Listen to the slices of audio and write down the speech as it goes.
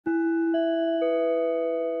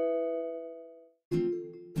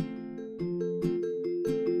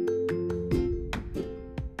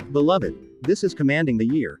Beloved, this is Commanding the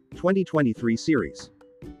Year 2023 series.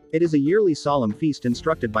 It is a yearly solemn feast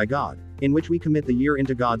instructed by God, in which we commit the year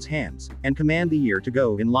into God's hands, and command the year to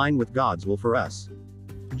go in line with God's will for us.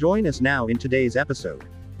 Join us now in today's episode.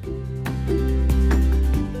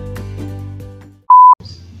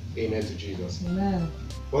 Amen to Jesus. Amen.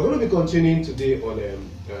 We're going to be continuing today on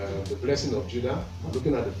the blessing of Judah. We're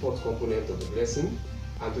looking at the fourth component of the blessing.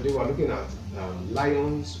 And today we're looking at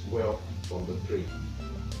lion's whelp from the prey.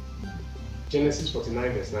 Genesis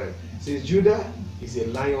 49 verse 9 says, Judah is a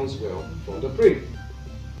lion's whelp from the prey.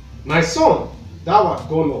 My son, thou art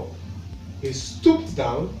gone up. He stooped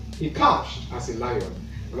down, he couched as a lion,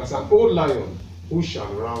 and as an old lion, who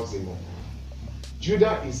shall rouse him up?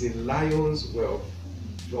 Judah is a lion's whelp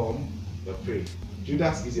from the prey.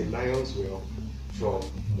 Judas is a lion's whelp from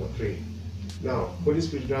the prey. Now, Holy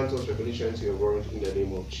Spirit grant us revelation to your word in the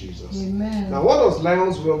name of Jesus. Amen. Now, what does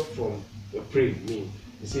lion's whelp from the prey mean?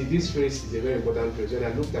 You see, this phrase is a very important phrase. When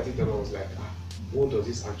I looked at it and I was like, what does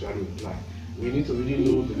this actually imply? We need to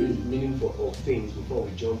really know the meaning of things before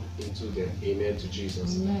we jump into them. Amen to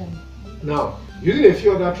Jesus. Amen. Now, using a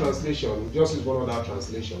few other translations, just use one other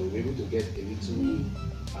translation, we'll be able to get a little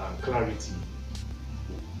clarity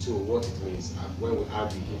to what it means when we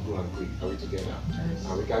add the Hebrew and Greek. Are we together? Yes.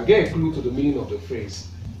 And we can get a clue to the meaning of the phrase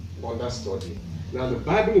under study. Now, the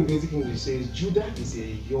Bible in basic English says Judah is a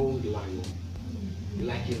young lion,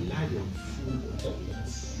 like a lion full of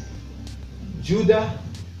meat. Judah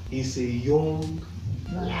is a young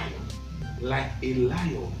lion, like a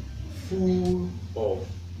lion full of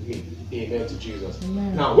meat. Amen to Jesus.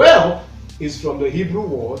 Amen. Now, whelp is from the Hebrew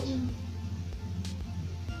word.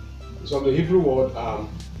 It's from the Hebrew word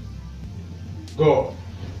God,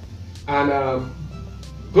 and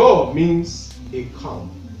God means a calf,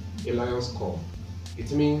 a lion's calf. It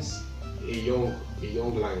means a young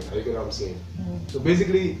lion. Are you get what I'm saying? So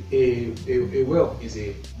basically, a whelp is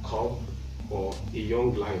a calf or a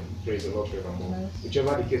young lion. Praise the Lord forevermore.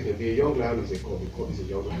 Whichever the case may be, a young lion is a calf. A calf is a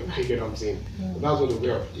young lion. You get what I'm saying? So that's what the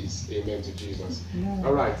whelp is. Amen to Jesus.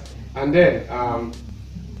 All right, and then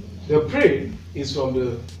the prey is from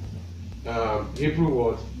the Hebrew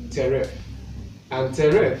word teref. And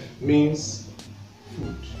teref means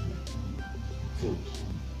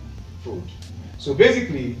food. So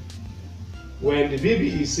basically, when the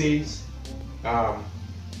BBE says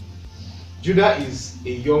Judah is a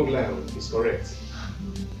young lion, it's correct,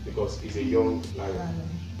 because he's a young lion.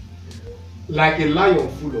 Like a lion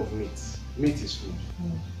full of meat. Meat is food.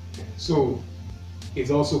 So it's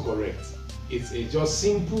also correct. It's a just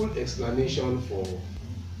simple explanation for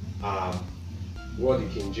what the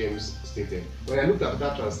King James stated. When I looked at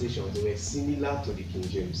that translation, they were similar to the King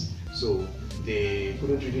James, so they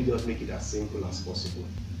couldn't really just make it as simple as possible.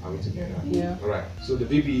 Are we together? Yeah. All right. So the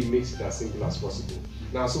BBE makes it as simple as possible.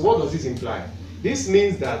 Now, so what does this imply? This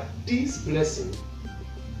means that this blessing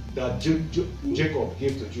that Jacob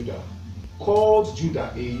gave to Judah called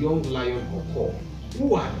Judah a young lion or calf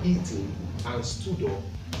who had eaten and stood up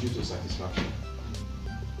due to satisfaction.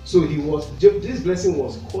 So this blessing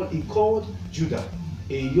was called, he called Judah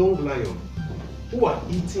a young lion who had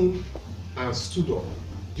eaten and stood up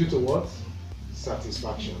due to what?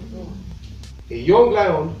 Satisfaction. A young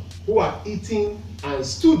lion who had eaten and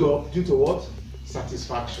stood up due to what?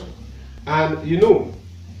 Satisfaction. And you know,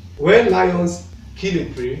 when lions kill a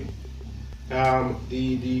prey,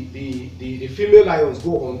 the female lions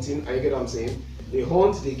go hunting, and you get what I'm saying? They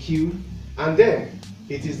hunt, they kill, and then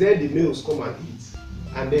it is then the males come and eat.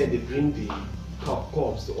 And then they bring the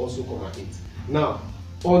cubs to also come and eat. Now,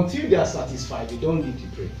 until they are satisfied, they don't leave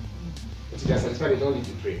the prey. Until they are satisfied, they don't leave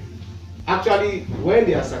the prey. Actually, when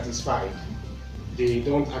they are satisfied, they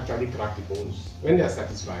don't actually crack the bones. When they are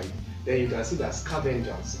satisfied, then you can see that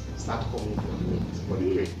scavengers start coming for the meat, for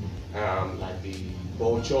the prey. Like the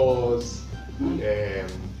vultures,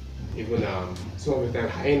 even some of the time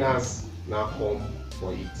hyenas now come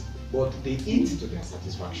for it. But they eat to their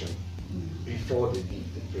satisfaction before they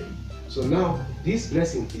leave the prey. So now, this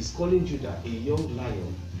blessing is calling Judah a young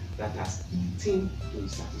lion that has eaten to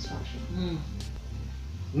his satisfaction.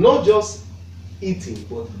 Not just eating,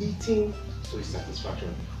 but eating to his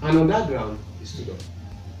satisfaction. And on that ground, he stood up.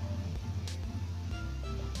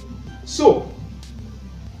 So,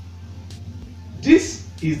 this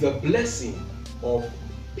is the blessing of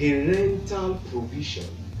parental provision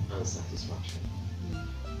and satisfaction.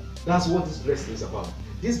 That's what this blessing is about.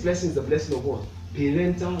 This blessing is the blessing of what?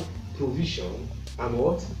 Parental provision and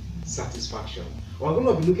what? Satisfaction. We're going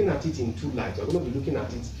to be looking at it in two lights. We're going to be looking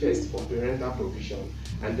at it first from parental provision,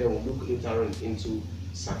 and then we'll look later on into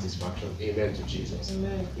satisfaction. Amen to Jesus.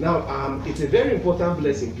 Amen. Now, it's a very important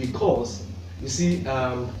blessing because You see,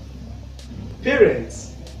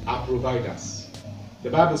 parents are providers. The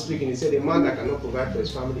Bible speaking, it said a man that cannot provide for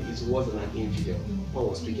his family is worse than an infidel. Paul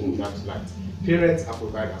was speaking in that light. Parents are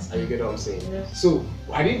providers. Are you getting what I'm saying? Yes. So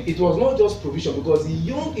it was not just provision, because the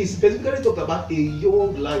young is specifically talked about a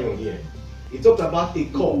young lion here. It talked about a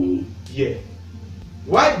cub here.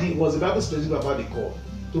 Why was the Bible specific about the cub?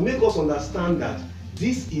 To make us understand that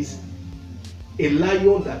this is a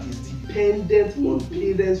lion that is dependent on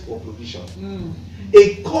parents for provision.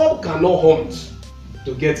 A cub cannot hunt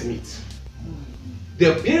to get meat.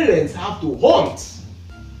 The parents have to hunt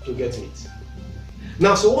to get meat.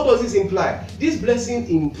 Now, so what does this imply? This blessing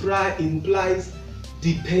implies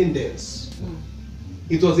dependence.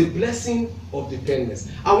 It was a blessing of dependence.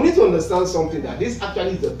 And we need to understand something, that this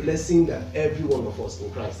actually is the blessing that every one of us in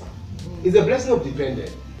Christ have. It's a blessing of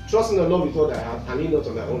dependence. Trust in the Lord with all thy heart, and lean not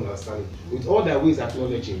on thy own understanding. With all thy ways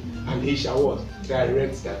acknowledge him, and he shall what?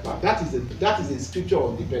 Direct thy path. That is a scripture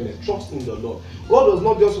of dependence. Trust in the Lord. God does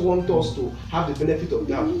not just want us to have the benefit of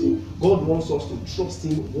doubt with him. God wants us to trust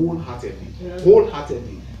him wholeheartedly.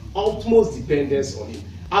 Wholeheartedly. Utmost dependence on him.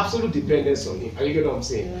 Absolute dependence on him. Are you getting what I'm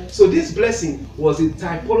saying? So this blessing was a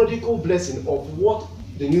typological blessing of what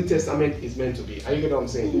the New Testament is meant to be. Are you getting what I'm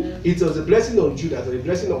saying? It was a blessing on Judah, it was a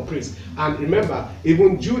blessing on priests. And remember,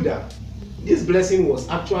 even Judah, this blessing was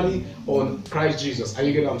actually on Christ Jesus. Are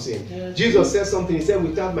you getting what I'm saying? Jesus said something. He said,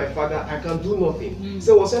 without my Father, I can do nothing. He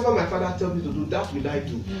said, whatever my Father tells me to do, that will I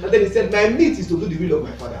do. And then he said, my meat is to do the will of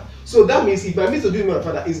my Father. So that means if my meat is to do the will of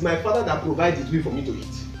my Father, it's my Father that provides his will for me to eat.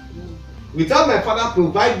 Without my Father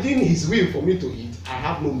providing his will for me to eat, I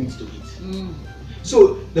have no meat to eat.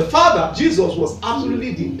 So the Father, Jesus, was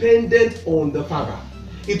absolutely dependent on the Father.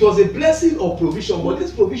 It was a blessing of provision, but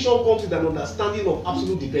this provision comes with an understanding of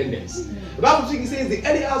absolute dependence. The Bible says the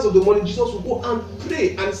early hours of the morning, Jesus would go and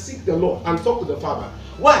pray and seek the Lord and talk to the Father.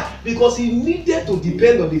 Why? Because he needed to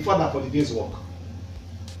depend on the Father for the day's work.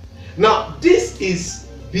 Now, this is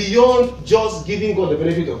beyond just giving God the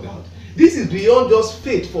benefit of doubt. This is beyond just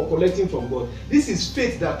faith for collecting from God. This is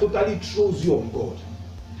faith that totally throws you on God.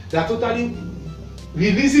 That totally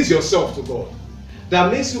releases yourself to God.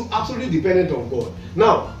 That makes you absolutely dependent on God.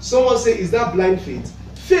 Now, someone say, is that blind faith?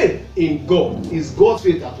 Faith in God is God's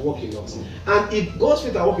faith at work in us. And if God's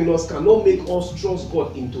faith at work in us cannot make us trust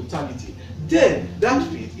God in totality, then that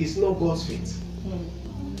faith is not God's faith.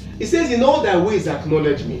 It says, in all thy ways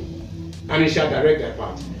acknowledge me, and he shall direct thy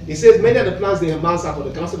path. It says, many are the plans they have answered for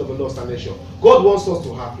the counsel of the Lord stand sure. God wants us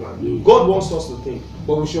to have plans. God wants us to think.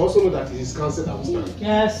 But we should also know that it is counsel that will stand.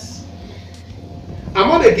 Yes. I'm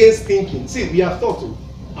not against thinking. See, we have thought to,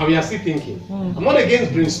 and we are still thinking. I'm not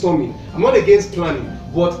against brainstorming. I'm not against planning.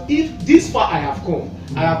 But if this far I have come,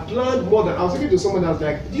 I have planned more than. I was talking to someone else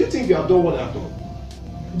like, do you think you have done what I have done?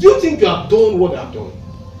 Do you think you have done what I have done?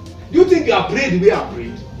 Do you think you have prayed the way I have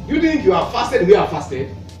prayed? Do you think you have fasted the way I have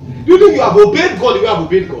fasted? Do you think you have obeyed God the way I have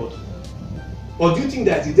obeyed God? Or do you think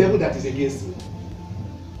that it's the devil that is against me?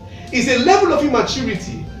 It's a level of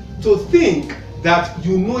immaturity to think that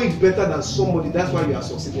you know it better than somebody, that's why you are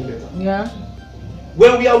succeeding better. Yeah.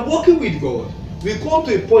 When we are working with God, we come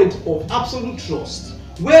to a point of absolute trust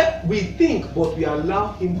where we think, but we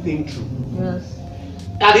allow him think through. Yes.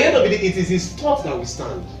 At the end of the day, it is his thought that we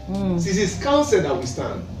stand. It is his counsel that we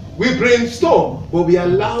stand. We brainstorm, but we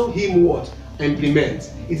allow him what?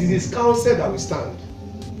 Implement. It is his counsel that we stand.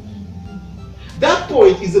 That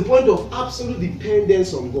point is the point of absolute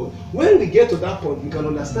dependence on God. When we get to that point, we can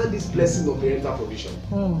understand this blessing of parental provision.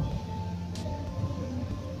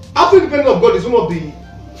 Absolute dependence on God is one of the,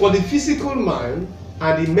 for the physical man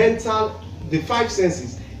and the mental, the five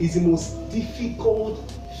senses, is the most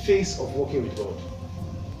difficult phase of working with God.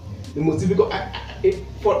 The most difficult. In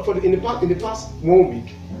the past 1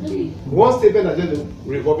 week, one statement has just been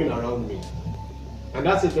revolving around me, and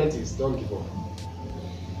that statement is, don't give up.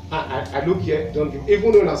 I look here, don't give.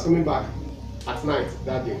 Even when I was coming back at night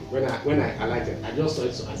that day, when I alighted, I just saw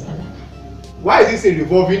it. So I said, why is this thing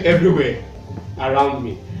revolving everywhere around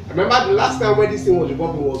me? I remember the last time when this thing was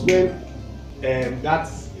revolving was when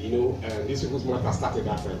this people's matter started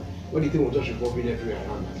that time. When the thing was just revolving everywhere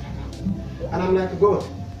around me. And I'm like, God,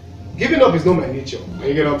 giving up is not my nature. And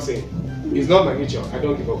you get what I'm saying? It's not my nature. I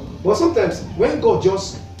don't give up. But sometimes when God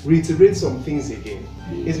just reiterates some things again,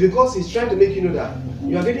 it's because he's trying to make you know that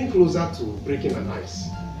you are getting closer to breaking an ice.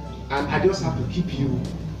 And I just have to keep you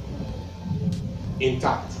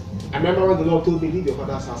intact. I remember when the Lord told me, leave your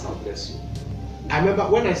father's house, I'll bless you. I remember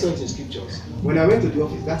when I saw it in scriptures, when I went to the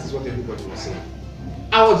office, that is what everybody was saying.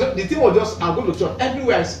 The thing was just, I'll go to church,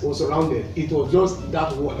 everywhere I was surrounded, it was just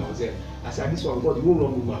that word I was there. I said, this one, God, you won't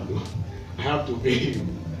run me mad, though. I have to obey you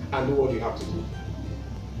and do what you have to do.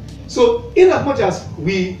 So in as much as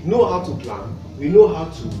we know how to plan, we know how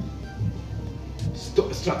to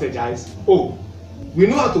strategize, we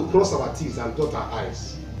know how to cross our T's and dot our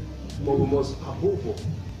I's, but we must above all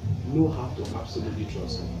know how to absolutely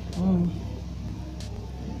trust God.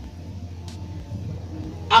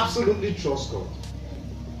 Absolutely trust God.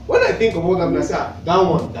 When I think of what I'm going to say, that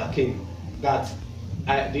one that came, that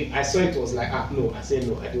I saw it was like, no, I said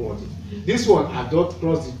no, I didn't want it. This one, I dot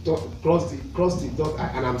cross the dot,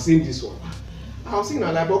 and I'm seeing this one. I was saying,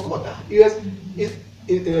 like, but God,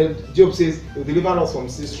 Job says, "You deliver us from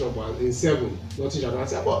 6 trouble, in 7, nothing shall not." I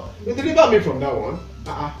said, but you deliver me from that one.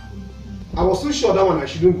 I was too sure that one I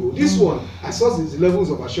shouldn't go. This one, I saw these levels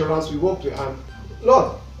of assurance. We walked with, and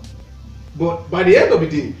Lord. But by the end of the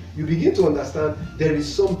day, you begin to understand there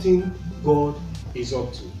is something God is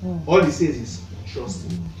up to. All he says is, trust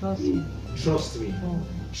me. Trust me. Trust me.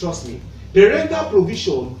 Trust me. Parental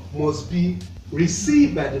provision must be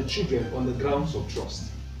received by the children on the grounds of trust.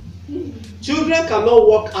 Children cannot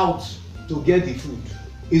walk out to get the food.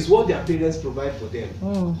 It's what their parents provide for them.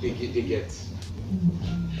 They get.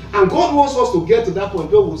 And God wants us to get to that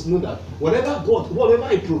point where we know that whatever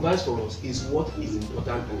He provides for us is what is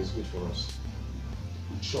important and is good for us.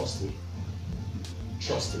 Trust me.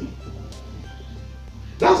 Trust me.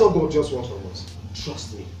 That's what God just wants from us.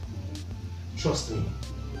 Trust me. Trust me.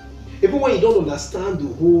 Even when you don't understand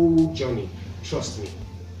the whole journey, trust me.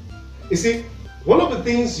 You see, one of the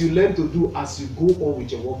things you learn to do as you go on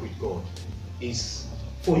with your walk with God is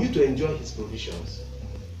for you to enjoy His provisions.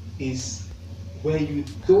 Is when you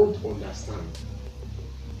don't understand,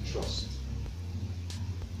 trust.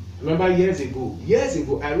 Remember years ago,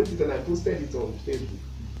 I wrote it and I posted it on Facebook.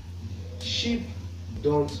 Sheep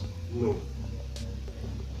don't know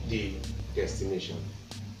the destination.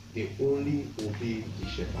 They only obey the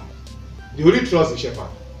shepherd. They only trust the shepherd.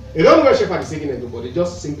 They don't know where shepherd is taking them to, but they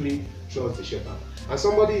just simply trust the shepherd. And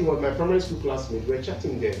somebody, was my primary school classmate, we were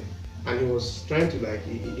chatting there, and he was trying to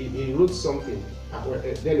he wrote something.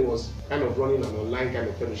 Then he was kind of running an online kind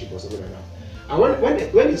of fellowship or something like that.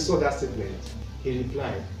 And when he saw that statement, he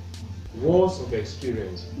replied, "Words of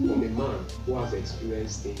experience from a man who has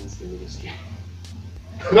experienced things in ministry."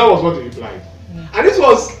 That was what he replied. And this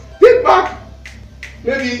was, think back,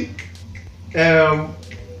 maybe 10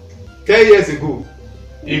 years ago.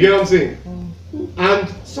 You get what I'm saying? And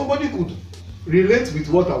somebody could relate with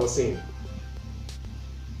what I was saying.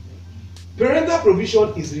 Parental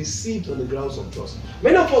provision is received on the grounds of trust.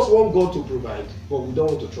 Many of us want God to provide, but we don't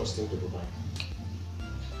want to trust Him to provide.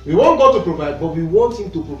 We want God to provide, but we want Him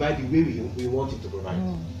to provide the way we want Him to provide.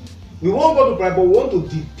 We want God to provide, but we want to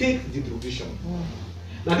dictate the provision.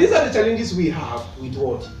 Now, these are the challenges we have with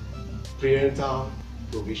what? Parental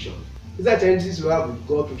provision. These are challenges we have with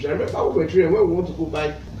God provision. I remember we were children when we want to go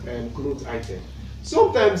buy clothes items.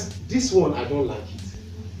 Sometimes this one I don't like it,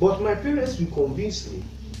 but my parents will convince me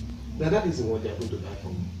that isn't what they are going to buy for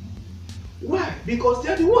me. Why? Because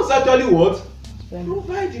they are the ones actually what?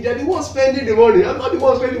 Providing. They are the ones spending the money. I'm not the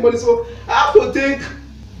one spending the money, so I have to take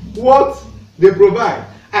what they provide.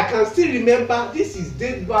 I can still remember, this is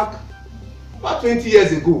date back about 20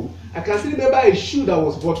 years ago. I can still remember a shoe that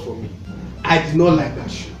was bought for me. I did not like that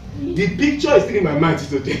shoe. The picture is still in my mind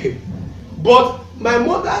today. But my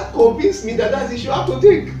mother convinced me that that's the shoe I have to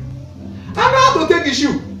take. And I have to take the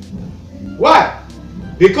shoe. Why?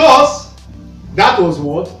 Because that was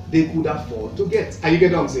what they could afford to get. Are you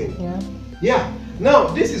getting what I'm saying? Yeah. Now,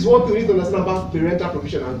 this is what we need to understand about parental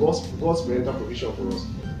provision and God's parental provision for us.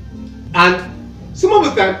 And some of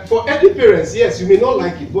the time, for early parents, yes, you may not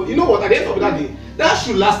like it, but you know what? At the end of that day, that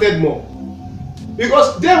shoe lasted more.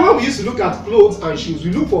 Because then when we used to look at clothes and shoes,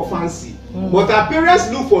 we look for fancy. But our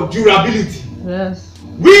parents look for durability. Yes.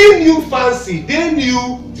 We knew fancy, they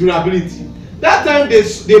knew durability. That time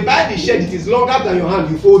they buy the shirt, it is longer than your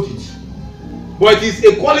hand, you fold it. But it is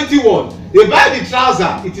a quality one. They buy the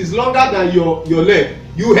trouser, it is longer than your leg.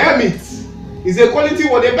 You hem it. It's a quality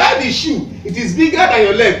one. They buy the shoe, it is bigger than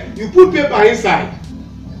your leg. You put paper inside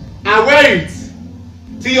and wear it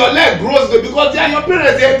till your leg grows, because they are your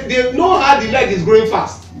parents, they know how the leg is growing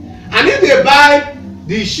fast. And if they buy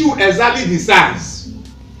the shoe exactly the size,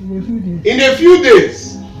 in a few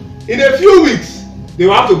days, in a few weeks, they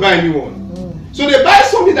will have to buy a new one. So they buy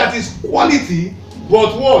something that is quality,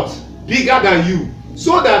 but what? Bigger than you,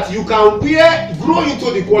 so that you can grow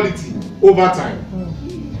into the quality over time.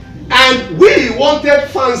 And we wanted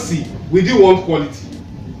fancy, we didn't want quality.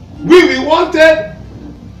 We wanted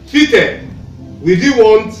fitted, we didn't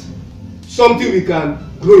want something we can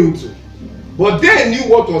grow into. But they knew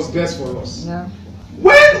what was best for us. Yeah.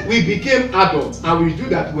 When we became adults and we do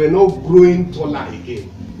that, we're not growing taller again.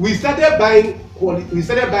 We started buying we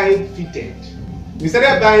started buying fitted. We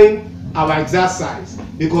started buying our exercise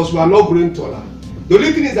because we are not growing taller. The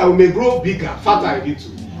only thing is that we may grow bigger, fatter a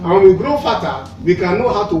little. And when we grow fatter, we can know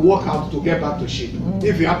how to work out to get back to shape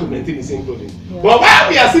if we have to maintain the same clothing. Yeah. But while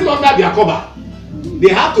we are still under their cover,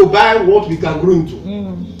 they have to buy what we can grow into.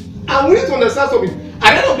 And we need to understand something.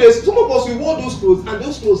 At the end of the day, some of us, we wore those clothes and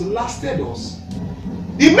those clothes lasted us.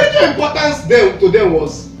 The major importance to them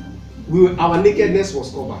was our nakedness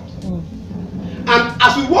was covered. And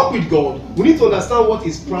as we walk with God, we need to understand what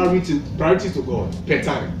is priority to God per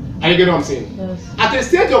time. Are you getting what I'm saying? Yes. At a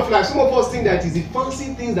stage of life, some of us think that it is the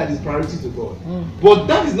fancy things that is priority to God. But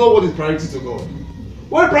that is not what is priority to God.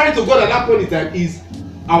 What is priority to God at that point in time is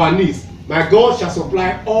our needs. My God shall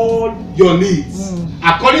supply all your needs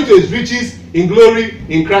according to his riches in glory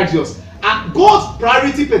in Christ Jesus. And God's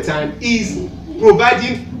priority per time is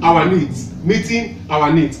providing our needs, meeting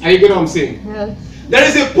our needs. Are you getting what I'm saying? Yes. There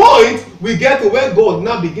is a point we get to where God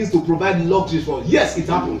now begins to provide luxuries for us. Yes, it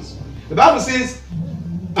happens. The Bible says,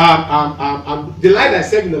 delight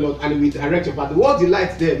thyself in the Lord and he will direct your path. The word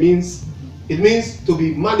delight there means to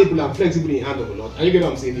be malleable and flexible in the hand of the Lord. Are you getting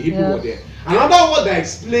what I'm saying? The Hebrew word there. Another word that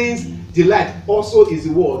explains delight also is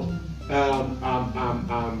the word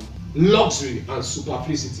luxury and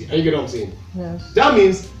superfluity. Are you getting what I'm saying? Yes. That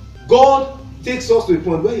means God takes us to a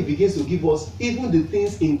point where he begins to give us even the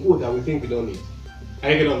things in quote that we think we don't need. Are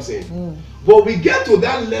you getting what I'm saying? But we get to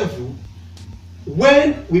that level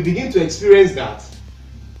when we begin to experience that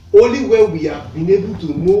only when we have been able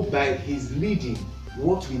to know by his leading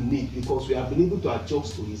what we need, because we have been able to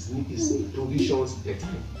adjust to his provisions per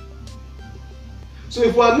time. So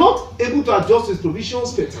if we are not able to adjust his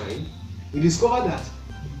provisions per time, we discover that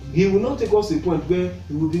he will not take us to a point where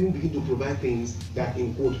he will even begin to provide things that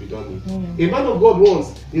in quote we don't need. A man of God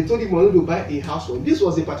once, they told him he wanted to buy a house for him. This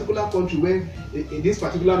was a particular country where, in this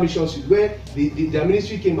particular mission field, where their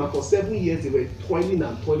ministry came and for 7 years they were toiling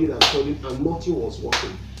and nothing was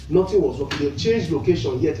working. Nothing was working. They changed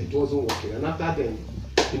location, yet it wasn't working. And after then,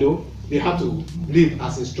 they had to live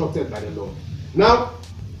as instructed by the Lord. Now,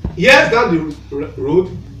 years down the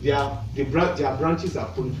road, their branches are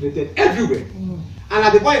proliferated everywhere. And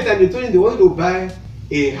at the point in time, they told him they wanted to buy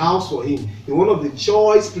a house for him in one of the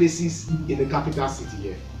choice places in the capital city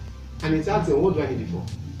here. And he asked them, what do I need it for?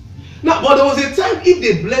 Now, but there was a time if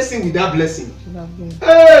they bless him with that blessing,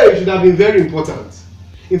 it should have been very important.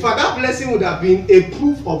 In fact, that blessing would have been a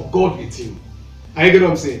proof of God with him. Are you getting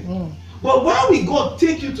what I'm saying? But why will God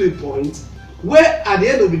take you to a point where at the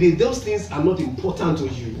end of the day, those things are not important to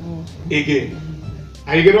you again?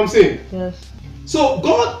 Are you getting what I'm saying? Yes. So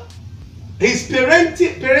God, his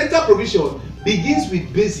parental provision begins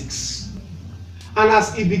with basics. And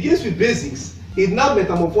as it begins with basics, it now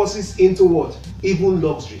metamorphoses into what? Even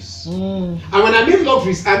luxuries. And when I mean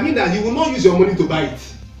luxuries, I mean that you will not use your money to buy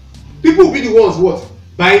it. People will be the ones what?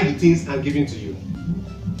 Buying the things and giving to you.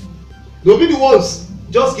 They'll be the ones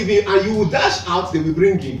just giving, and you will dash out, they will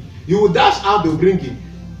bring in. You will dash out, they'll bring in.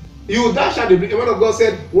 You will dash out, they bring in. A man of God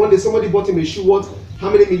said one day somebody bought him a shoe worth how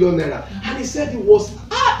many million naira? And he said he was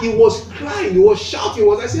crying, he was shouting.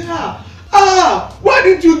 I said, why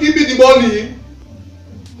didn't you give me the money?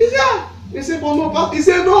 He said, he said, but no, he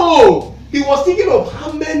said, no. He was thinking of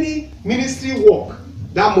how many ministry work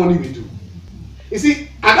that money will do. You see,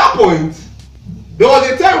 at that point, there was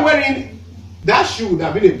a time wherein that shoe would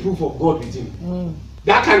have been a proof of God with him.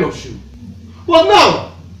 That kind of shoe. But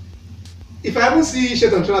now, if I haven't seen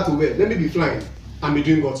shirt and trouser to wear, let me be flying and be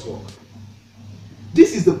doing God's work.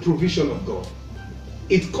 This is the provision of God.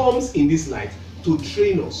 It comes in this light to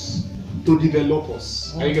train us, to develop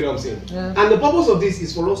us. Are you getting what I'm saying? Yeah. And the purpose of this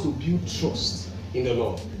is for us to build trust in the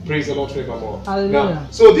Lord. Praise the Lord forevermore. Now,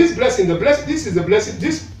 so this blessing, this is the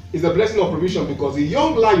blessing of provision, because the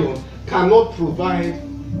young lion cannot provide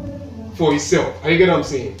for himself. Are you getting what I'm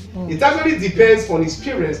saying? It actually depends on his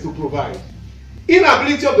parents to provide.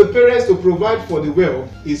 Inability of the parents to provide for the whelp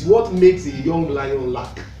is what makes the young lion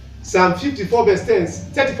lack. Psalm 34 verse 10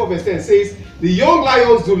 says, the young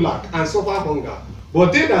lions do lack and suffer hunger,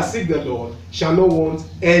 but they that seek the Lord shall not want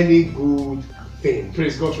any good thing.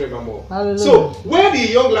 Praise God forevermore. Hallelujah. So when the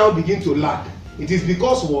young lion begin to lack, it is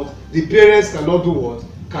because what? The parents cannot do what?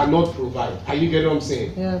 Cannot provide. Are you getting what I'm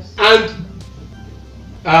saying? Yes. And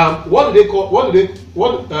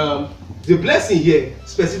the blessing here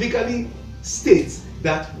specifically states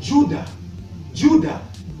that Judah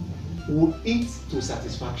will eat to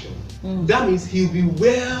satisfaction. That means he'll be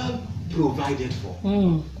well provided for.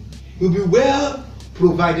 He'll be well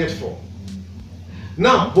provided for.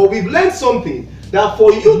 Now, but we've learned something, that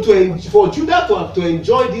for Judah to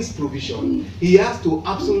enjoy this provision, he has to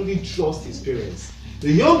absolutely trust his parents.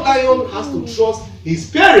 The young lion has to trust his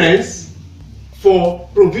parents for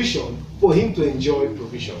provision, for him to enjoy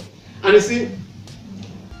provision. And you see,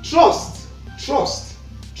 trust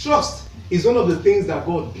is one of the things that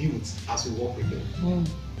God builds as we walk with him.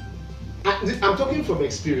 I'm talking from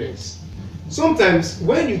experience. Sometimes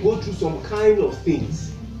when you go through some kind of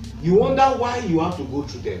things, you wonder why you have to go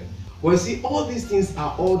through them. But you see, all these things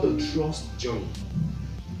are all the trust journey.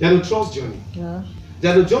 They're the trust journey. Yeah.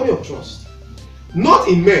 They're the journey of trust. Not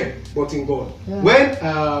in men, but in God. Yeah.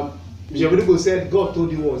 When Bishop said, God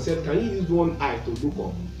told you one, said, can you use one eye to look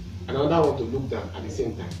up and another one to look down at the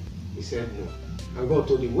same time? He said no. And God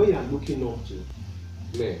told him, when you are looking up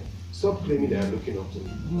to men, stop claiming that you are looking up to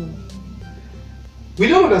me. We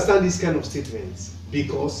don't understand these kind of statements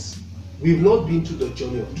because we've not been through the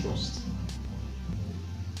journey of trust.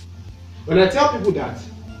 When I tell people that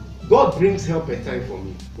God brings help at time for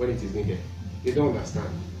me when it is needed, they don't understand.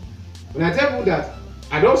 When I tell people that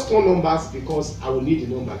I don't store numbers because I will need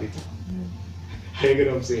the number later, you get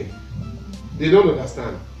what I'm saying? They don't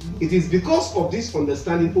understand. It is because of this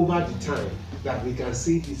understanding over the time that we can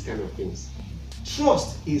say these kind of things.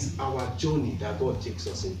 Trust is our journey that God takes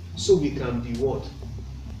us in, so we can be what?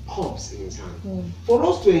 Cups in his hand. For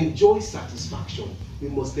us to enjoy satisfaction, we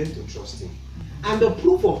must learn to trust him. And the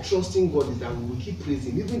proof of trusting God is that we will keep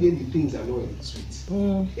praising him, even when the things are not sweet.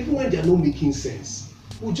 Even when they are not making sense,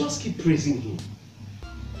 we'll just keep praising him.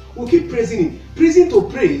 We'll keep praising him. Praising to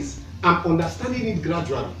praise, I'm understanding it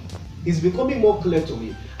gradually. It's becoming more clear to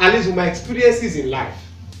me. At least with my experiences in life,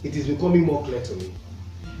 it is becoming more clear to me.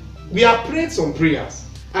 We have prayed some prayers.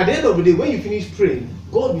 At the end of the day, when you finish praying,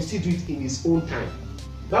 God will still do it in his own time.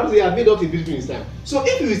 That means he has made out in between his time. So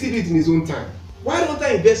if he will still do it in his own time, why don't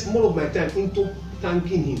I invest more of my time into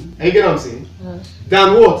thanking him? Are you get what I'm saying? Yes.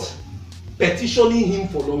 Than what? Petitioning him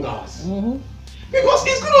for long hours. Because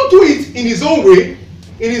he's going to do it in his own way,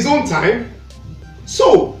 in his own time.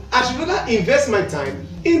 So I should rather invest my time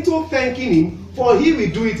into thanking him, for he will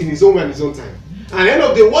do it in his own way and his own time. And at the end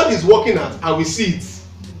of the day, what he's working at, I will see it.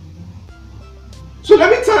 So let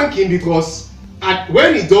me thank him, because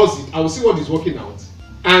when he does it, I will see what he's working out.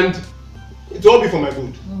 And it will all be for my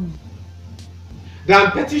good.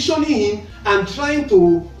 Than petitioning him and trying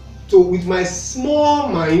to with my small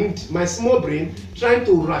mind, my small brain, trying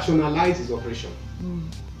to rationalize his operation.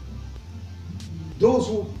 Those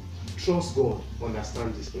who trust God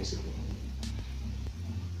understand this principle.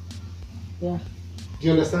 Yeah. Do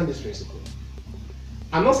you understand this principle?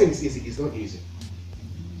 I'm not saying it's easy. It's not easy.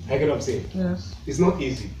 I get what I'm saying? Yes. It's not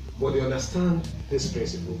easy, but they understand this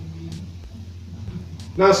principle.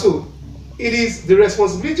 Now, so it is the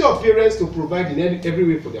responsibility of parents to provide in every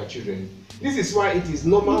way for their children. This is why it is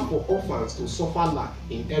normal for orphans to suffer lack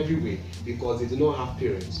in every way, because they do not have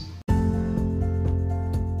parents.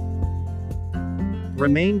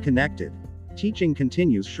 Remain connected. Teaching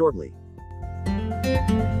continues shortly.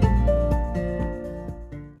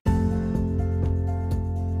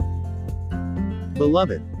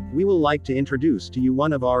 Beloved, we will like to introduce to you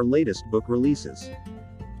one of our latest book releases.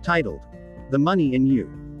 Titled, The Money in You.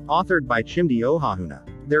 Authored by CHIMDI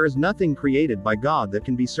OHAHUNA. There is nothing created by God that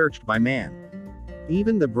can be searched by man.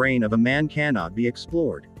 Even the brain of a man cannot be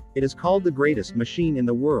explored. It is called the greatest machine in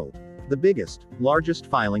the world, the biggest, largest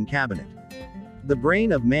filing cabinet. The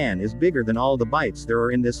brain of man is bigger than all the bytes there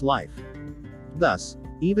are in this life. Thus,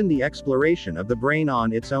 even the exploration of the brain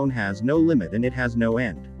on its own has no limit and it has no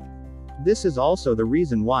end. This is also the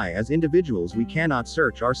reason why as individuals we cannot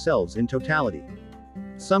search ourselves in totality.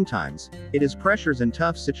 Sometimes, it is pressures and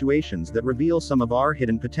tough situations that reveal some of our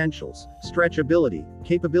hidden potentials, stretch ability,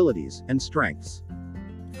 capabilities, and strengths.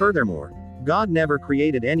 Furthermore, God never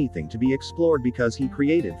created anything to be explored because he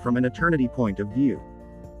created from an eternity point of view.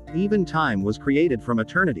 Even time was created from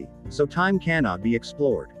eternity, so time cannot be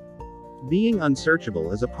explored. Being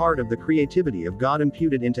unsearchable is a part of the creativity of God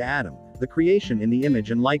imputed into Adam, the creation in the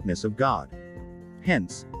image and likeness of God.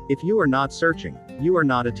 Hence, if you are not searching, you are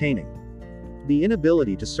not attaining. The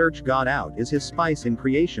inability to search God out is his spice in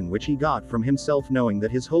creation, which he got from himself, knowing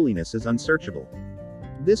that his holiness is unsearchable.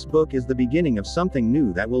 This book is the beginning of something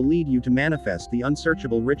new that will lead you to manifest the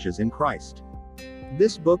unsearchable riches in Christ.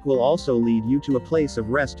 This book will also lead you to a place of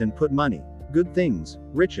rest and put money, good things,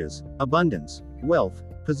 riches, abundance, wealth,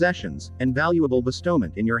 possessions, and valuable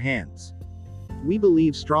bestowment in your hands. We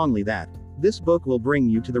believe strongly that this book will bring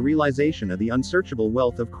you to the realization of the unsearchable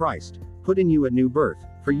wealth of Christ, put in you at new birth,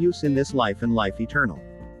 for use in this life and life eternal.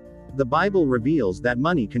 The Bible reveals that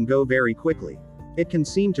money can go very quickly. It can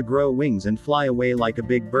seem to grow wings and fly away like a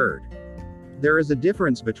big bird. There is a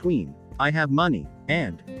difference between, I have money,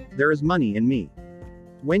 and, there is money in me.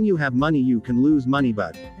 When you have money you can lose money,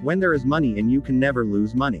 but when there is money in you can never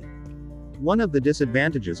lose money. One of the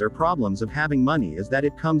disadvantages or problems of having money is that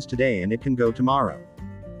it comes today and it can go tomorrow.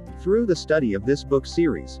 Through the study of this book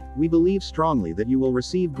series, we believe strongly that you will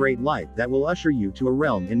receive great light that will usher you to a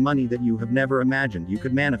realm in money that you have never imagined you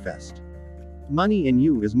could manifest. Money in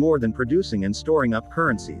you is more than producing and storing up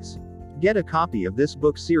currencies. Get a copy of this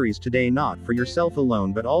book series today, not for yourself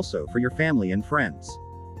alone but also for your family and friends.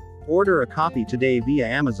 Order a copy today via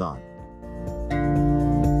Amazon.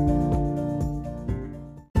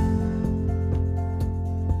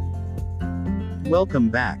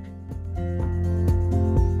 Welcome back.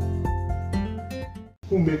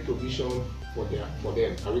 Who make provision for them?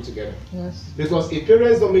 Are we together? Yes. Because if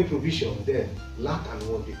parents don't make provision, then lack and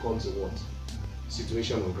want becomes a what?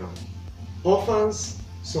 Situation on ground. Orphans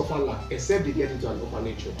suffer lack except they get into an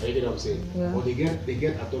orphanage. Are you getting what I'm saying? Yeah. Or they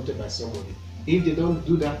get adopted by somebody. If they don't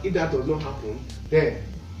do that, if that does not happen, then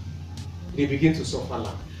they begin to suffer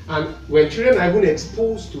lack. And when children are even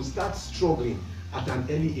exposed to start struggling at an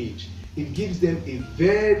early age, it gives them a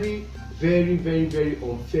very, very, very, very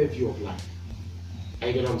unfair view of life.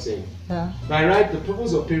 I get what I'm saying? Yeah. By right, the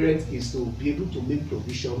purpose of parents is to be able to make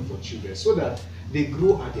provision for children so that they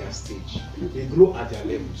grow at their stage, they grow at their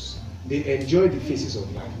levels, they enjoy the phases of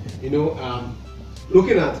life.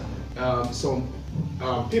 Looking at some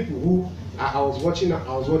people who I was watching a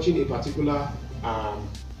particular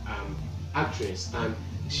actress, and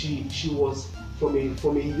she was from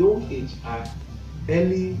a young age,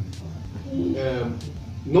 early,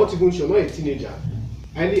 not a teenager,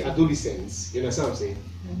 early adolescence. You understand what I'm saying?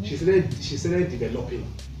 Mm-hmm. She started developing.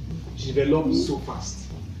 She developed so fast,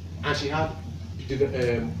 and she had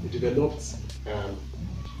developed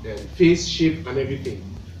face shape and everything.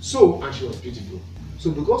 And she was beautiful.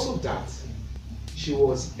 So because of that, she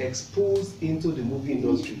was exposed into the movie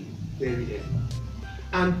industry very early,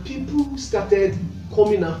 and people started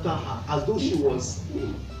coming after her as though she was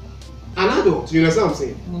an adult. You understand what I'm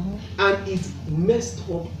saying? Mm-hmm. And it messed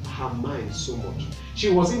up her mind so much. She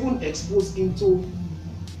was even exposed into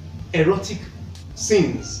erotic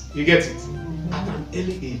scenes. You get it? At an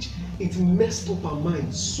early age. It messed up her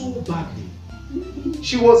mind so badly.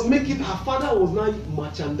 She was making, her father was now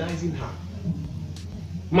merchandising her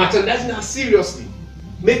seriously,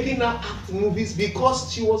 making her act movies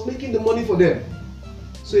because she was making the money for them.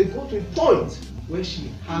 So it got to a point where she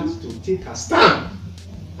had to take her stand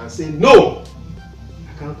and say, no,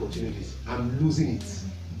 I can't continue this, I'm losing it.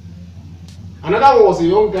 Another one was a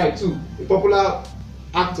young guy too, a popular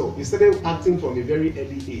actor. He started acting from a very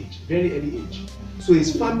early age. So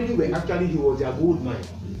his family were actually, he was their gold mine.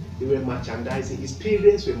 They were merchandising, his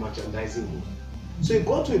parents were merchandising him. So it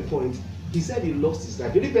got to a point, he said he lost his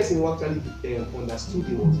life. The only person who actually understood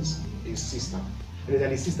him was his sister. And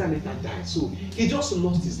then his sister later died. So he just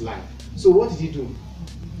lost his life. So what did he do?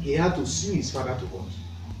 He had to sue his father to court.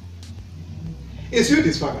 He sued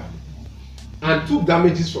his father and took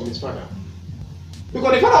damages from his father.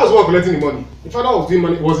 Because the father was the one collecting the money. The father was doing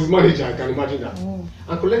money, was his manager, I can imagine that.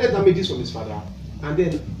 And collected damages from his father and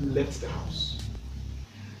then left the house.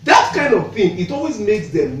 That kind of thing, it always makes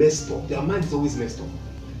them messed up. Their mind is always messed up.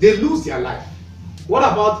 They lose their life. What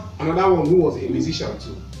about another one who was a musician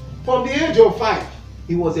too? From the age of 5,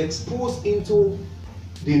 he was exposed into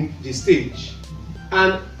the stage.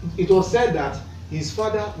 And it was said that his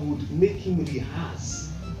father would make him rehearse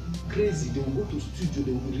crazy. They would go to studio,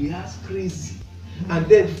 they would rehearse crazy. And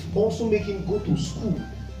then also make him go to school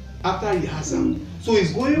after rehearsal. So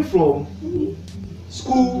he's going from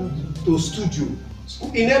school to studio.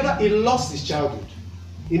 He lost his childhood.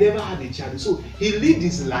 He never had a child. So he lived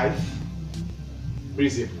his life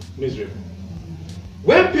miserable.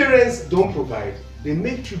 When parents don't provide, they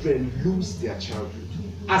make children lose their childhood.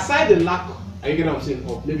 Aside the lack, are you getting what I'm saying,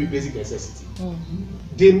 of maybe basic necessity,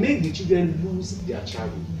 they make the children lose their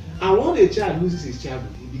childhood. And when a child loses his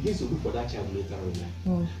childhood, he begins to look for that child later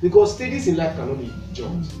in life. Because stages in life cannot be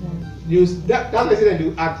jumped. That's why they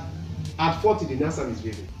do at 40 the next time is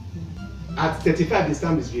baby. At 35 the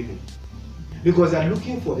stamp is baby. Because they are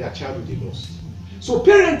looking for their childhood they lost. So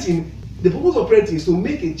parenting, the purpose of parenting is to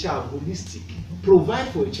make a child holistic, provide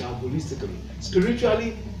for a child holistically,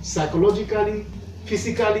 spiritually, psychologically,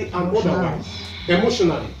 physically, and otherwise,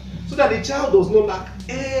 emotionally, so that the child does not lack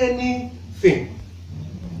anything.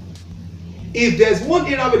 If there's one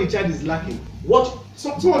area where the child is lacking, what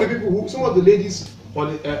some of the people, some of the ladies, or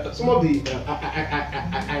I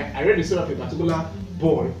read the story of a particular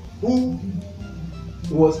boy who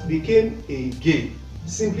became a gay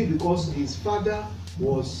simply because his father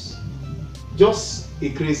was just a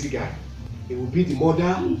crazy guy. He would beat the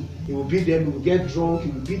mother, He will beat them, he will get drunk,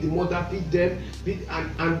 he will beat the mother, beat them,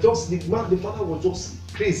 and just the father was just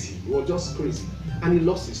crazy. He was just crazy. And he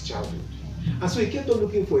lost his childhood. And so he kept on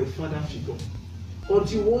looking for a father figure.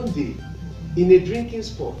 Until one day, in a drinking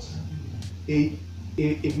spot, a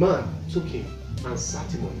man took him and sat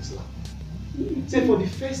him on his lap. So for the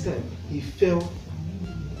first time, he felt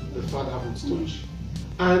the fatherhood's touch.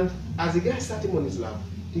 And as the guy sat him on his lap,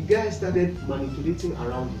 the guy started manipulating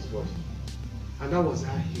around his body. And that was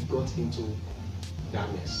how he got into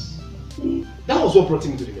that mess. That was what brought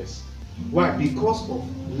him into the mess. Why? Because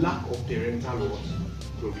of lack of parental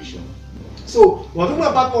provision. So we're talking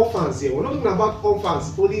about orphans here. We're not talking about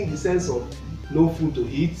orphans only in the sense of no food to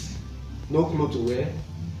eat, no clothes to wear,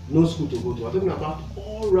 no school to go to. We're talking about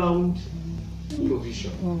all-round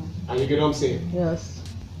provision. And you get what I'm saying? Yes.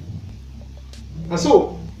 And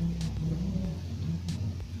so,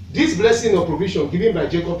 this blessing of provision given by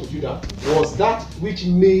Jacob to Judah was that which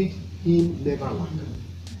made him never lack.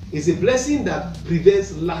 It's a blessing that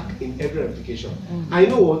prevents lack in every ramification. And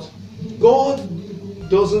you know what? God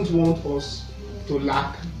doesn't want us to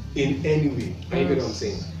lack in any way. Are you get what I'm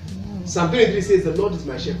saying? Psalm 23 says, the Lord is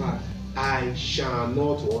my shepherd, I shall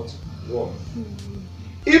not what? Want.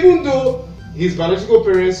 Even though his biological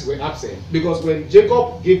parents were absent, because when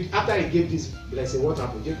Jacob gave, after he gave this blessing, what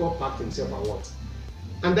happened? Jacob packed himself and what?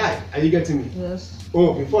 And died. Are you getting me? Yes.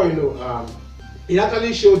 Oh, before you know, he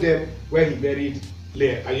actually showed them where he buried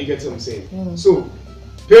Leah. Are you getting what I'm saying? So,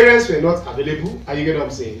 parents were not available. Are you getting what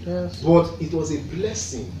I'm saying? Yes. But it was a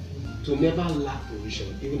blessing to never lack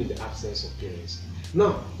provision, even in the absence of parents.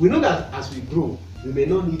 Now, we know that as we grow, we may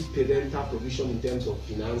not need parental provision in terms of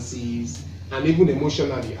finances and even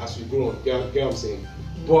emotionally as we grow on. Get what I'm saying?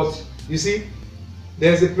 But you see,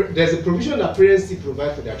 there's a provision that parents still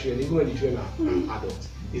provide for their children, even when the children are adults.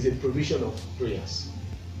 Is a provision of prayers.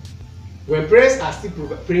 When parents are still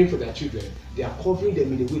praying for their children, they are covering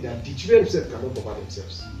them in a way that the children themselves cannot cover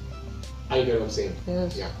themselves. Are you get what I'm saying?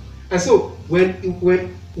 Yes. Yeah. And so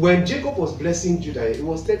when Jacob was blessing Judah, he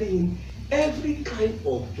was telling him every kind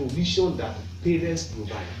of provision that parents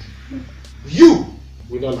provide, you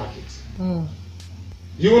will not lack it.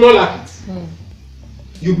 You will not lack it.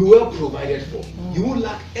 You'll be well provided for. You won't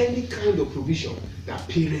lack any kind of provision that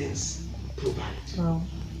parents provide.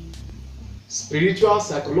 Spiritual,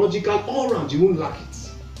 psychological, all around, you won't lack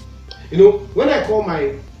it. You know, when I call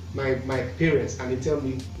my parents and they tell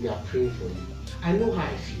me we are praying for you, I know how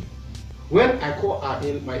I feel. When I call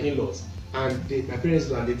my in-laws and my parents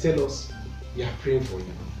do and they tell us we are praying for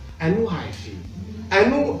you, I know how I feel. I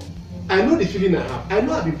know the feeling I have. I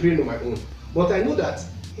know I've been praying on my own, but I know that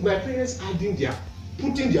my parents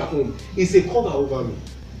putting their own is a cover over me.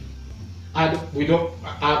 And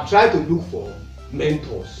I've tried to look for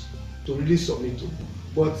mentors to really submit to,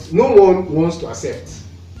 but no one wants to accept.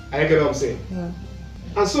 I get what I'm saying? Yeah.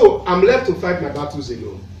 And so I'm left to fight my battles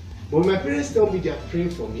alone. But when my parents tell me they are praying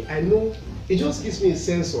for me, I know it just gives me a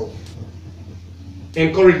sense of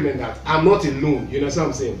encouragement that I'm not alone. You know what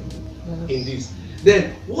I'm saying? Yes. In this.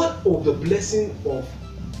 Then what of the blessing of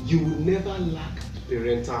you will never lack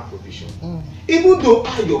parental provision? Even though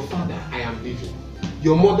I, your father, I am living,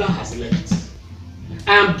 your mother has left.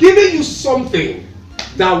 I am giving you something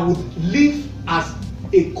that would live as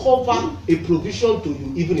a cover, a provision to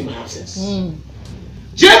you even in my absence.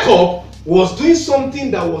 Jacob was doing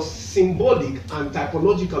something that was symbolic and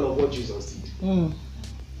typological of what Jesus did.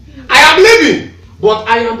 I am living, but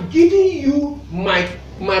I am giving you my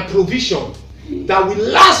provision that will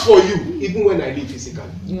last for you even when I live physically.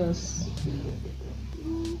 Yes.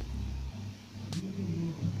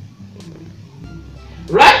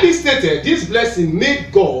 Rightly stated, this blessing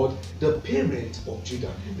made God the parent of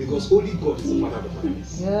Judah, because only God is the father of the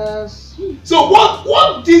fatherless. Yes. So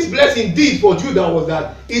what this blessing did for Judah was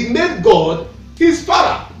that it made God his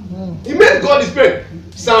father. It made God his parent.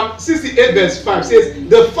 Psalm 68 verse 5 says,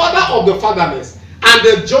 the father of the fatherless and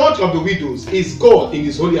the judge of the widows is God in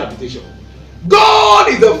his holy habitation. God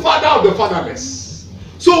is the father of the fatherless.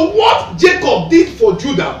 So what Jacob did for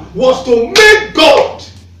Judah was to make God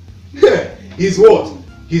his what?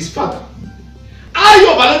 His father. I,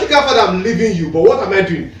 your biological father, am leaving you, but what am I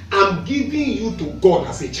doing? I'm giving you to God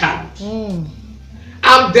as a child.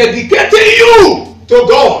 I'm dedicating you to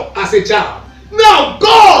God as a child. Now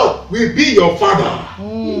God will be your father.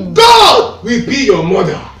 God will be your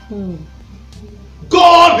mother.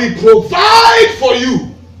 God will provide for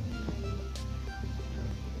you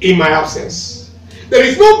in my absence. There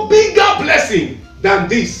is no bigger blessing than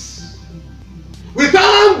this. We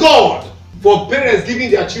thank God for parents giving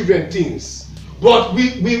their children things, but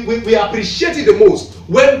we appreciate it the most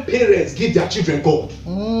when parents give their children God.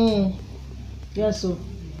 Yes, sir.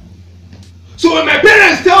 So when my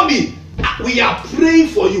parents tell me, we are praying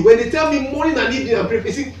for you, when they tell me morning and evening I'm praying,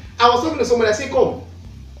 you see, I was talking to someone, I say, come,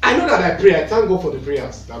 I know that I pray, I thank God for the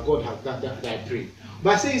prayers that God has, that I pray.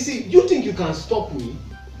 But I say, you see, you think you can stop me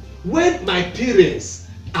when my parents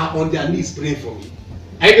are on their knees praying for me?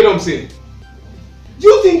 I get what I'm saying? Do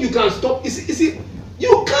you think you can stop? You see,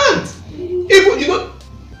 you can't. Even, you know,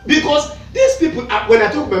 because these people, when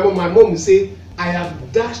I talk to my mom will say, I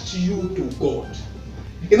have dashed you to God.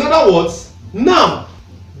 In other words, now,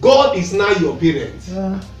 God is now your parent.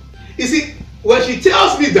 Yeah. You see, when she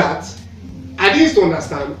tells me that, I didn't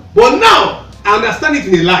understand, but now I understand it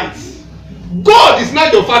in a light. God is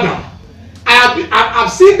not your father.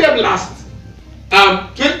 I've seen them last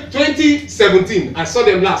 2017. I saw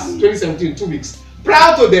them last 2017, 2 weeks.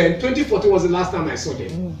 Prior to then, 2014 was the last time I saw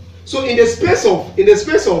them. So in the space of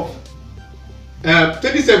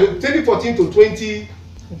 2014 to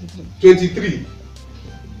 2023,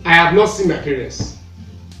 I have not seen my parents.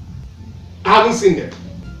 I haven't seen them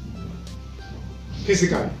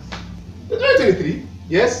physically. 2023,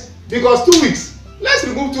 yes, because 2 weeks. Let's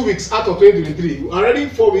remove 2 weeks out of 2023. We're already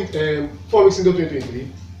 4 weeks into 2023.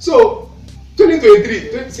 So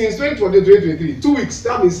 2023, since 2020 to 2023, 2 weeks.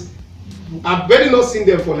 That means I've barely not seen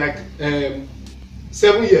them for like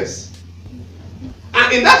 7 years.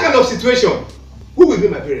 And in that kind of situation, who will be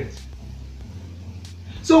my parent?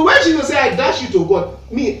 So when she will say, I dash you to God,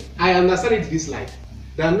 me, I understand it this life.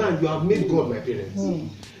 That now you have made God my parent.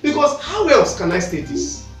 Because how else can I state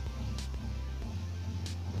this?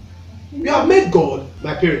 You have made God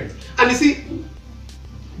my parent. And you see,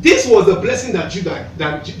 this was the blessing that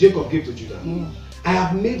Jacob gave to Judah. I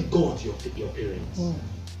have made God your parent.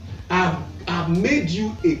 I have made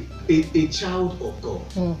you a child of God.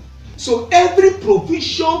 So every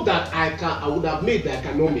provision that I would have made that I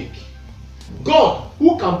cannot make, God,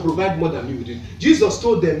 who can provide more than me with it. Jesus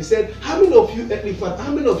told them, he said, how many of you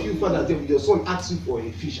fathers, if your son asks you for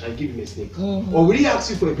a fish and give him a snake? Or will he ask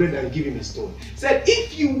you for a bread and give him a stone? He said,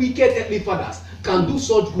 if you wicked earthly fathers can do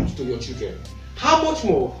such good to your children, how much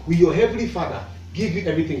more will your heavenly Father give you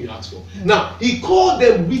everything you ask for? Now, he called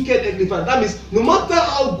them wicked earthly fathers. That means no matter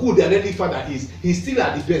how good an earthly father is, he's still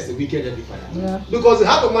at the best a wicked earthly father. Because the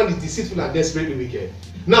heart of man is deceitful and desperately wicked.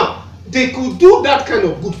 Now, they could do that kind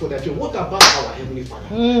of good for their children. What about our heavenly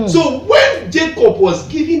Father? So when Jacob was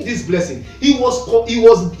giving this blessing, he was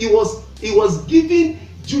giving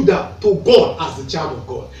Judah to God as the child of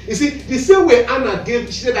God. You see, the same way Anna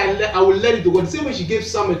gave, she said, I will let it to God. The same way she gave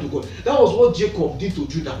Samuel to God. That was what Jacob did to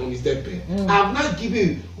Judah on his deathbed. I have not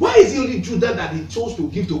given. Why is it only Judah that he chose to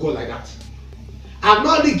give to God like that? I have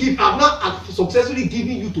not successfully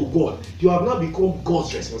given you to God. You have not become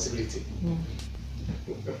God's responsibility.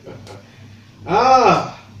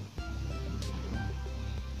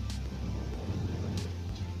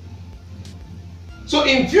 So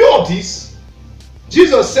in view of this,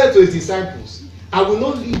 Jesus said to his disciples, I will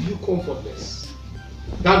not leave you comfortless.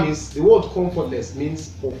 That means the word comfortless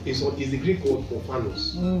means is the Greek word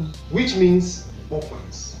orphanos, which means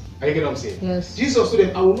orphans. Are you get what I'm saying? Yes. Jesus told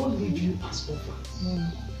them, I will not leave you as orphans.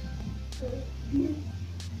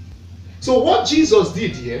 So what Jesus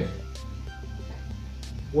did here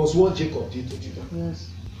was what Jacob did to Judah. Yes.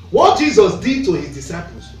 What Jesus did to his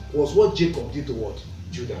disciples was what Jacob did to what?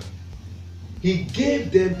 Judah. He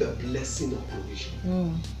gave them the blessing of provision.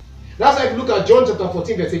 That's why if you look at John chapter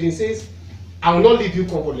 14 verse 18, it says, I will not leave you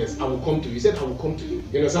comfortless, I will come to you. He said, I will come to you.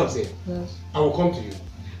 You understand what I'm saying? Yes. I will come to you.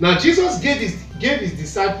 Now Jesus gave his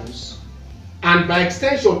disciples, and by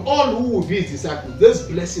extension all who will be his disciples, this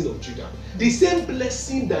blessing of Judah. The same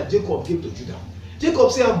blessing that Jacob gave to Judah.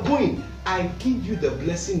 Jacob said, I'm going. I give you the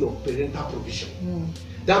blessing of parental provision.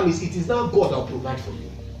 That means it is now God that will provide for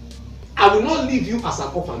you. I will not leave you as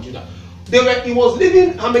an orphan, Judah. He was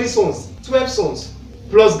leaving how many sons? 12 sons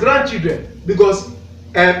plus grandchildren, because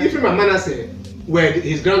Ephraim and Manasseh were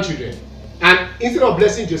his grandchildren. And instead of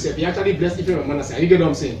blessing Joseph, he actually blessed Ephraim and Manasseh. You get what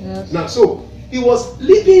I'm saying? Yes. Now, so he was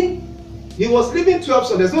leaving 12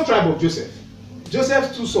 sons. There's no tribe of Joseph.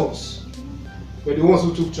 Joseph's 2 sons were the ones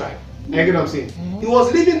who took tribe. You get what I'm saying? He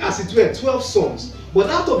was living as it were 12 sons, but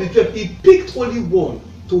out of the 12, he picked only one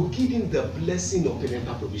to give him the blessing of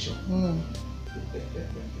parental provision.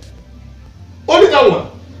 Only that one.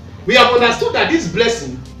 We have understood that this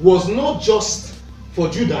blessing was not just for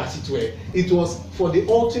Judah as it were, it was for the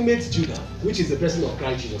ultimate Judah, which is the person of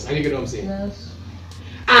Christ Jesus. Are you get what I'm saying? Yes.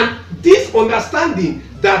 And this understanding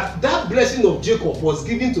that blessing of Jacob was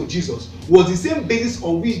given to Jesus was the same basis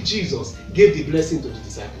on which Jesus gave the blessing to the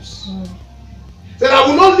disciples. He said, I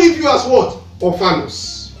will not leave you as what?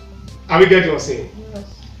 Orphanos. Are we getting what I'm saying? Yes.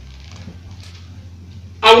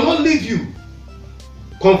 I will not leave you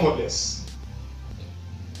comfortless.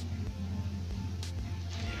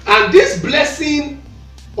 And this blessing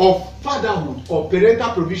of fatherhood or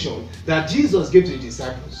parental provision that Jesus gave to the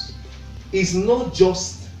disciples is not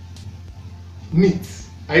just meat.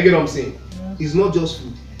 Are you getting what I'm saying? Yes. It's not just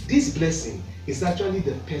food. This blessing is actually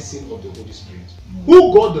the person of the Holy Spirit,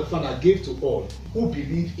 who God the Father gave to all who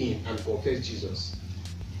believe in and confess Jesus.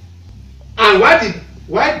 And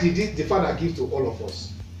why did the Father give to all of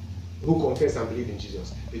us who confess and believe in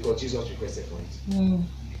Jesus? Because Jesus requested for it.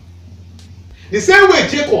 The same way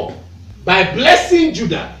Jacob, by blessing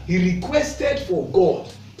Judah, he requested for God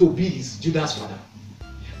to be Judah's father.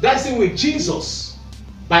 That same way Jesus,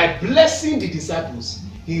 by blessing the disciples,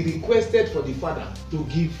 he requested for the Father to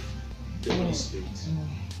give the Holy Spirit.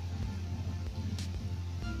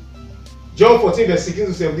 John 14 verse 16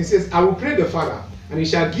 to 17 says, I will pray the Father, and he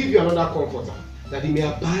shall give you another comforter, that he may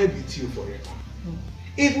abide with you forever.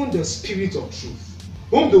 Even the Spirit of truth,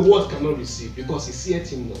 whom the world cannot receive, because he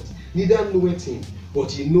seeth him not, neither knoweth him,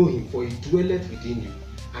 but ye know him, for he dwelleth within you,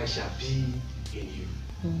 and shall be in you.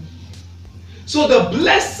 So the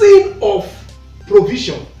blessing of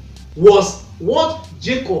provision was what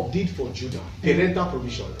Jacob did for Judah, parental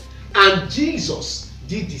provision. And Jesus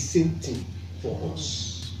did the same thing for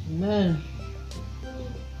us. Amen.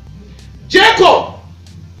 Jacob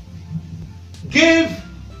gave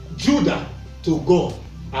Judah to God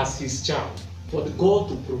as his child, for God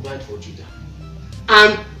to provide for Judah.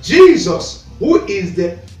 And Jesus, who is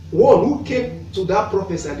the one who came to that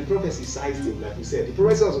prophecy, and the prophecy sized him, like we said. The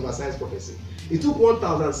prophecy was oversized prophecy. It took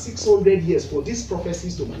 1,600 years for these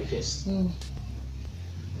prophecies to manifest.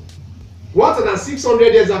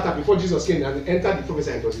 1,600 years after, before Jesus came and entered the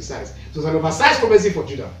prophecy, and it was his size. It was an oversized prophecy for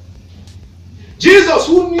Judah. Jesus,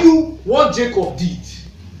 who knew what Jacob did,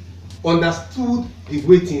 understood the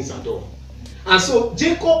way things are done. And so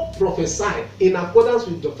Jacob prophesied in accordance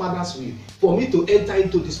with the Father's will for me to enter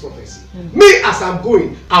into this prophecy. Me, as I'm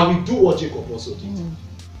going, I will do what Jacob also did.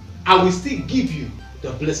 I will still give you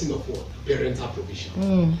the blessing of what? Parental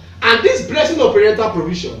provision. And this blessing of parental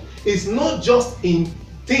provision is not just in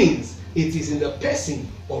things, it is in the person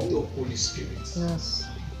of the Holy Spirit. Yes.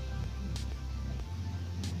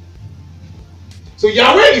 So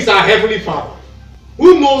Yahweh is our Heavenly Father,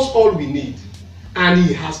 who knows all we need, and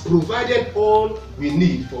he has provided all we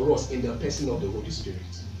need for us in the person of the Holy Spirit,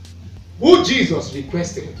 who Jesus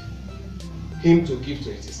requested him to give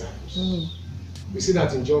to his disciples. We see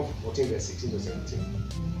that in John 14 verse 16 to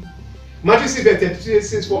 17. Matthew 6 verse 32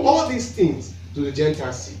 says, for all these things do the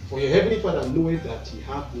Gentiles seek, for your Heavenly Father knoweth that ye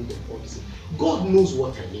have need of all these things. God knows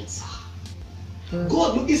what I need, sir.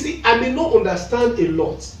 God knows. You see, I may not understand a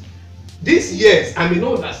lot. These years, I may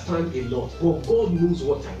not understand a lot, but God knows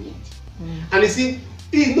what I need. And you see,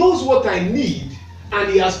 he knows what I need,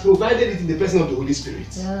 and he has provided it in the person of the Holy Spirit.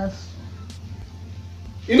 Yes.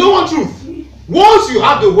 You know one truth? Once you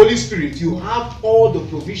have the Holy Spirit, you have all the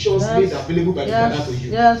provisions made available by the Father to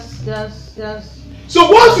you. Yes, yes, yes. So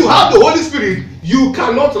once you have the Holy Spirit, you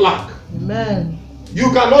cannot lack. Amen.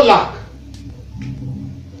 You cannot lack.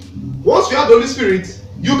 Once you have the Holy Spirit,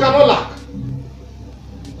 you cannot lack.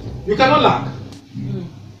 You cannot lack.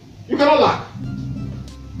 You cannot lack.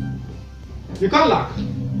 You can't lack.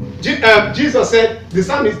 Jesus said, the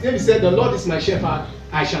psalmist David said, the Lord is my shepherd,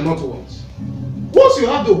 I shall not want. Once you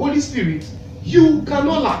have the Holy Spirit, you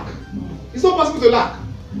cannot lack. It's not possible to lack.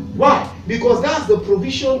 Why? Because that's the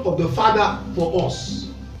provision of the Father for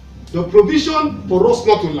us. The provision for us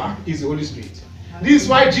not to lack is the Holy Spirit. This is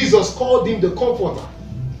why Jesus called him the Comforter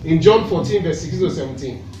in John 14 verse 16 to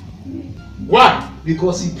 17. Why?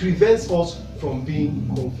 Because he prevents us from being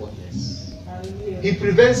comfortless. He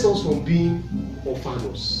prevents us from being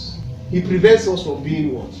orphanos. He prevents us from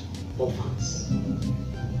being what? Orphans.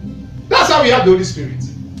 That's how we have the Holy Spirit.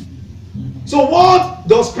 So what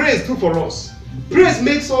does praise do for us? Praise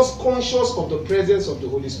makes us conscious of the presence of the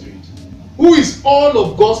Holy Spirit, who is all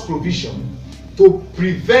of God's provision to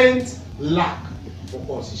prevent lack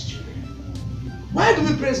for us, his children. Why do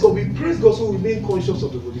we praise God? We praise God so we remain conscious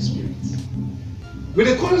of the Holy Spirit. With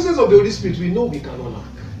the consciousness of the Holy Spirit, we know we cannot lack.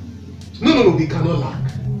 No, we cannot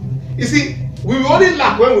lack. You see, we will only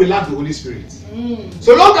lack when we lack the Holy Spirit.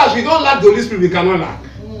 So long as we don't lack the Holy Spirit, we cannot lack.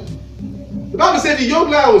 The Bible said the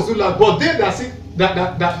young lions do lack, but they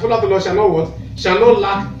that follow the Lord shall not what? Shall not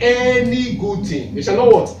lack any good thing. They shall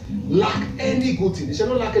not what? Lack any good thing. They shall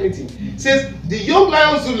not lack anything. It says the young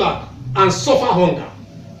lions do lack and suffer hunger,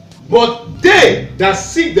 but they that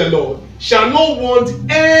seek the Lord shall not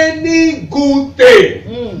want any good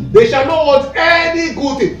thing. They shall not want any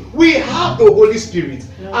good thing. We have the Holy Spirit.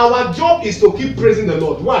 Our job is to keep praising the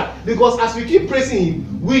Lord. Why? Because as we keep praising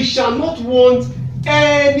him, we shall not want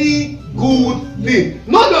any good thing.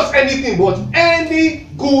 Not just anything, but any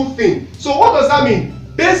good thing. So what does that mean?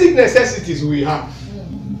 Basic necessities we have.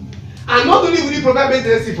 And not only will he provide basic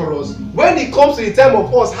necessities for us, when it comes to the time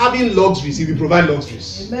of us having luxuries, he will provide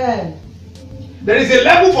luxuries. Amen. There is a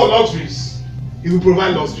level for luxuries. He will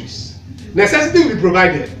provide luxuries. Necessity will be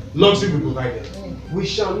provided. Luxury will be provided. We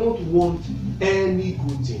shall not want any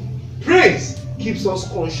good thing. Praise keeps us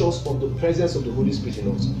conscious of the presence of the Holy Spirit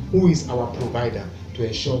in us, who is our provider, to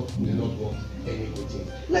ensure we do not want any good thing.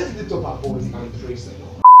 Let's lift up our voice and praise the Lord.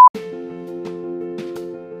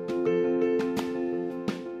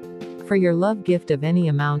 For your love gift of any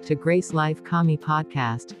amount to Grace Life Kami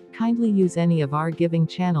Podcast, kindly use any of our giving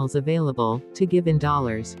channels available to give in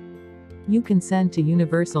dollars. You can send to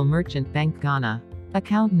Universal Merchant Bank Ghana.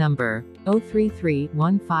 Account number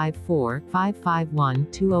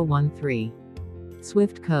 033-154-551-2013.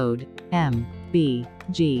 Swift code MBGHGHAC.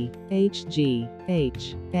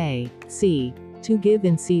 To give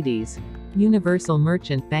in CDs. Universal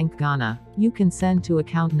Merchant Bank Ghana. You can send to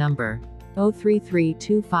account number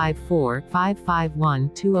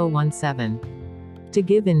 033-254-551-2017. To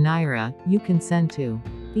give in Naira, you can send to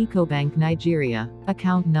Ecobank Nigeria.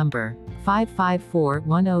 Account number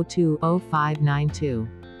 554-102-0592.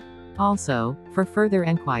 Also, for further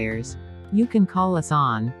enquiries, you can call us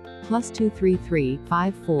on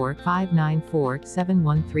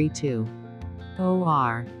 +233-54-594-7132.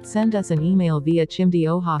 or send us an email via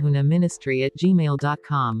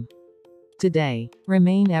chimdiohahunaministry@gmail.com. Today,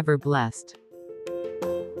 remain ever blessed.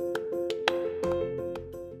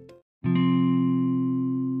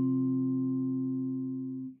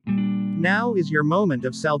 Now is your moment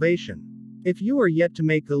of salvation. If you are yet to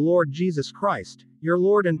make the Lord Jesus Christ your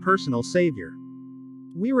Lord and personal Savior,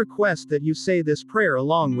 we request that you say this prayer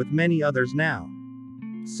along with many others now.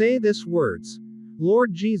 Say these words: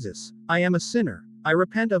 Lord Jesus, I am a sinner. I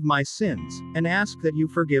repent of my sins, and ask that you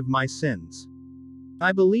forgive my sins.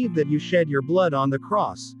 I believe that you shed your blood on the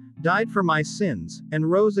cross, died for my sins,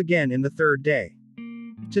 and rose again in the third day.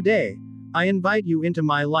 Today, I invite you into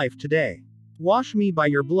my life today. Wash me by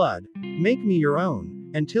your blood, make me your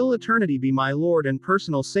own, until eternity be my Lord and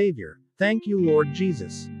personal Savior. Thank you, Lord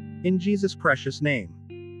Jesus. In Jesus' precious name.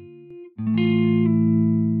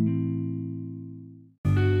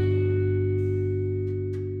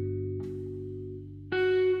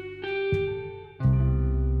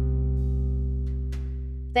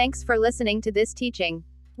 Thanks for listening to this teaching.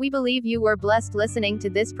 We believe you were blessed listening to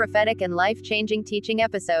this prophetic and life-changing teaching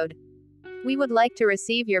episode. We would like to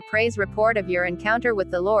receive your praise report of your encounter with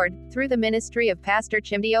the Lord, through the ministry of Pastor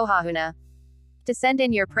Chimdi OHAHUNA. To send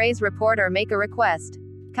in your praise report or make a request,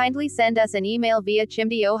 kindly send us an email via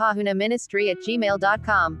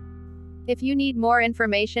chimdiohahunaministry@gmail.com. If you need more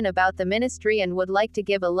information about the ministry and would like to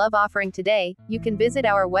give a love offering today, you can visit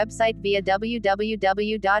our website via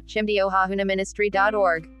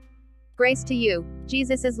www.chimdiohahunaministry.org. Grace to you.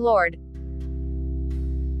 Jesus is Lord.